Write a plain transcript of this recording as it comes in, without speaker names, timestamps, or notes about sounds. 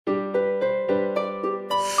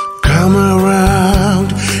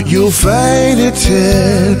You'll find it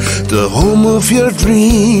here, the home of your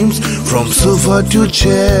dreams. From sofa to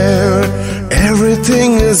chair,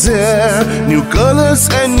 everything is there. New colors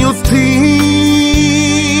and new themes.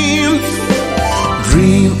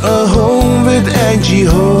 Dream a home with Angie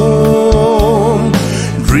Home.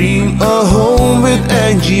 Dream a home with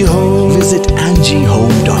Angie Home. Visit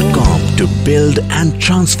AngieHome.com to build and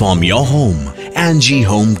transform your home.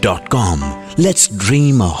 AngieHome.com. Let's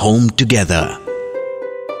dream a home together.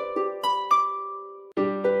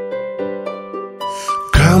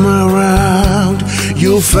 Come around,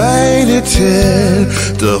 you'll find it here,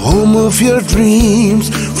 the home of your dreams.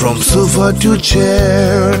 From sofa to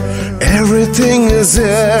chair, everything is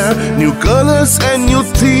there. New colors and new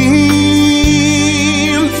themes.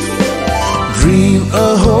 Dream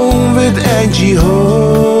a home with Angie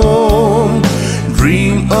Home.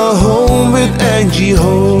 Dream a home with Angie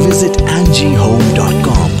Home. Visit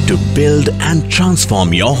AngieHome.com to build and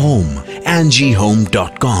transform your home.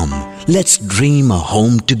 AngieHome.com. Let's dream a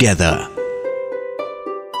home together.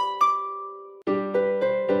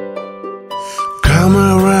 Come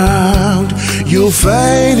around, you'll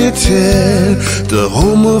find it here, the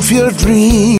home of your dreams.